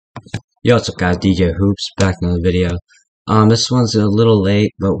Yo, what's up guys, DJ Hoops, back in the video. This one's a little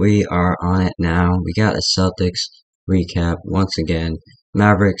late, but we are on it now. We got a Celtics recap once again.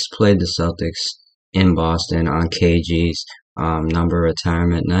 Mavericks played the Celtics in Boston on KG's number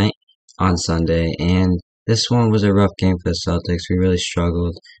retirement night on Sunday, and this one was a rough game for the Celtics. We really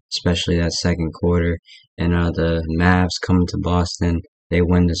struggled, especially that second quarter, and the Mavs coming to Boston, they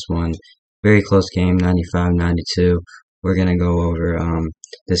win this one. Very close game, 95-92. We're going to go over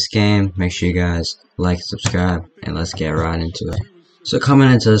this game. Make sure you guys like and subscribe, and let's get right into it. So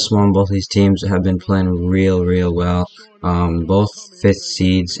coming into this one, both these teams have been playing real well. Both fifth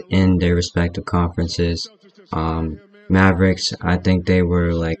seeds in their respective conferences. Mavericks, I think they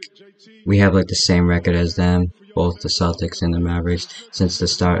were we have the same record as them, both the Celtics and the Mavericks, since the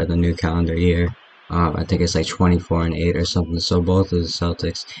start of the new calendar year. I think it's 24-8 or something. So both of the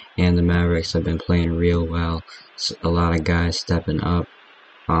Celtics and the Mavericks have been playing real well. So a lot of guys stepping up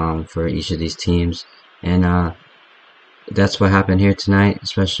for each of these teams, and that's what happened here tonight,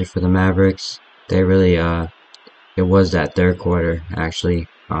 especially for the Mavericks. They really it was that third quarter actually.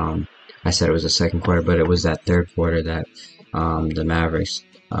 I said it was the second quarter, but it was that third quarter that the Mavericks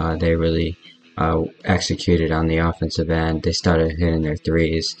they really executed on the offensive end. They started hitting their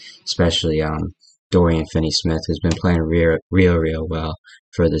threes, especially Dorian Finney-Smith, who's been playing real well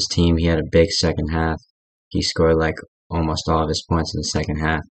for this team. He had a big second half. He scored almost all of his points in the second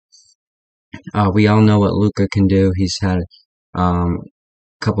half. We all know what Luka can do. He's had a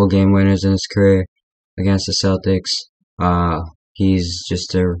couple game winners in his career against the Celtics. He's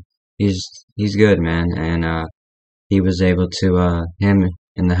just he's good, man, and he was able to him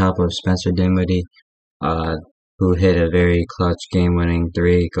and the help of Spencer Dinwiddie, who hit a very clutch game-winning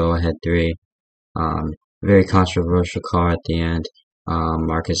go-ahead three. Very controversial call at the end.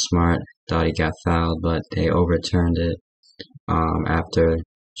 Marcus Smart thought he got fouled, but they overturned it after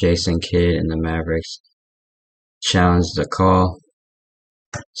Jason Kidd and the Mavericks challenged the call.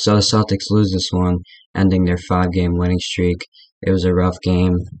 So the Celtics lose this one, ending their 5-game winning streak. It was a rough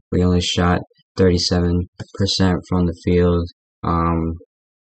game. We only shot 37% from the field.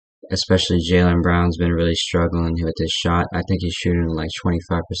 Especially Jaylen Brown's been really struggling with his shot. I think he's shooting 25%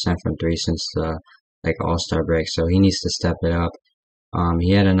 from three since the All-Star break, so he needs to step it up.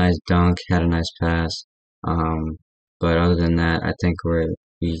 He had a nice dunk, had a nice pass, but other than that, I think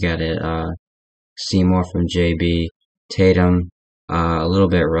we gotta see more from JB. Tatum, a little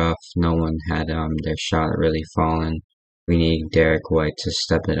bit rough. No one had their shot really fallen. We need Derek White to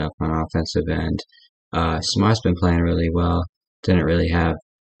step it up on offensive end. Smart's been playing really well. Didn't really have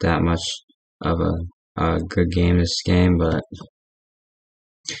that much of a good game this game, but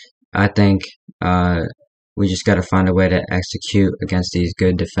I think we just got to find a way to execute against these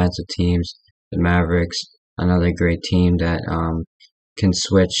good defensive teams. The Mavericks, another great team that can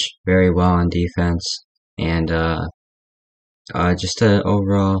switch very well on defense, and just an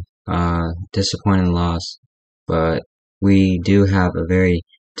overall disappointing loss. But we do have a very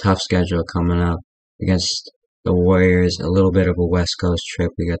tough schedule coming up against the Warriors, a little bit of a West Coast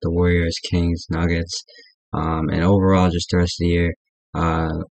trip. We got the Warriors, Kings, Nuggets, and overall just the rest of the year,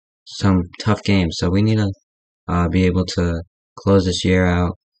 some tough games. So we need to be able to close this year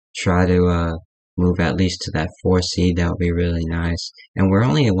out, try to move at least to that 4 seed. That would be really nice. And we're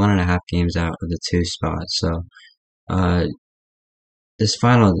only 1.5 games out of the 2 spots. So this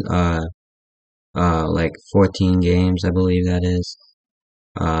final 14 games, I believe that is,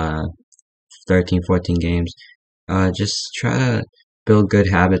 13, 14 games. Just try to build good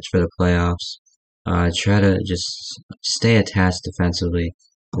habits for the playoffs. Try to just stay attached defensively,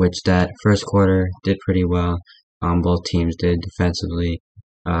 which that first quarter did pretty well. Both teams did defensively.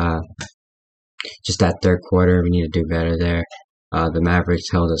 Just that third quarter, we need to do better there. The Mavericks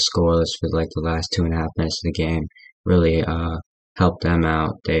held us scoreless for the last 2.5 minutes of the game. Really helped them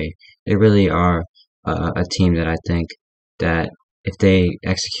out. They really are a team that I think that if they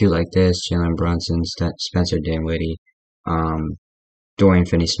execute like this, Jalen Brunson, Spencer Dinwiddie, Dorian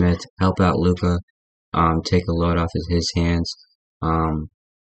Finney-Smith, help out Luka, take a load off of his hands,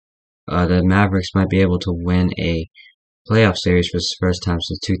 the Mavericks might be able to win a playoff series for the first time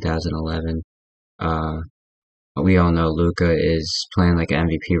since 2011. We all know Luka is playing like an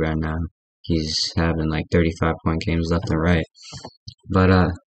MVP right now. He's having 35-point games left and right. But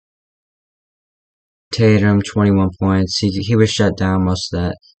Tatum, 21 points. He was shut down most of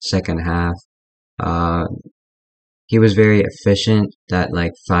that second half. He was very efficient that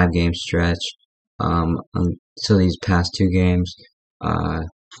 5-game stretch. Until these past 2 games,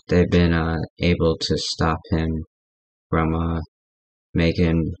 they've been able to stop him from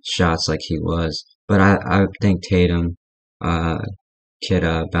making shots like he was. But I think Tatum kid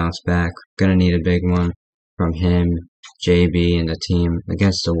bounce back. Gonna need a big one from him, JB, and the team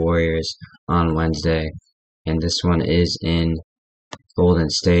against the Warriors on Wednesday. And this one is in Golden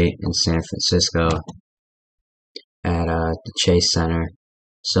State in San Francisco at the Chase Center.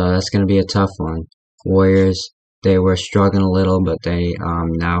 So that's going to be a tough one. Warriors, they were struggling a little, but they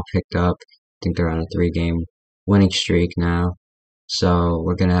now picked up. I think they're on a 3-game winning streak now. So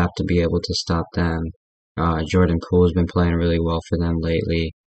we're going to have to be able to stop them. Jordan Poole's been playing really well for them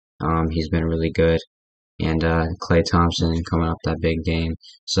lately. He's been really good. And Klay Thompson coming up that big game.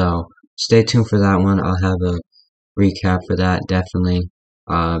 So stay tuned for that one. I'll have a recap for that, definitely.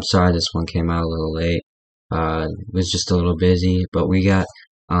 Sorry this one came out a little late. Was just a little busy, but we got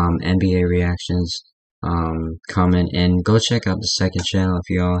NBA reactions coming, and go check out the second channel if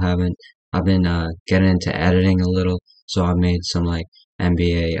you all haven't. I've been getting into editing a little, so I've made some like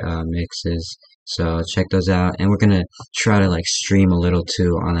NBA mixes. So check those out, and we're gonna try to like stream a little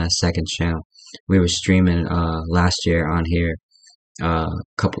too on that second channel. We were streaming last year on here a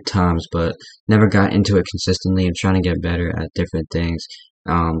couple times, but never got into it consistently. I'm trying to get better at different things.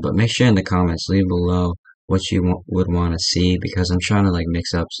 But make sure in the comments, leave below what you would want to see, because I'm trying to like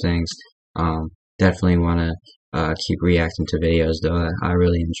mix up things. Definitely want to keep reacting to videos though. I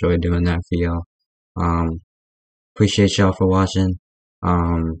really enjoy doing that for y'all. Appreciate y'all for watching.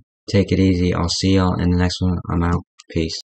 Take it easy. I'll see y'all in the next one. I'm out. Peace.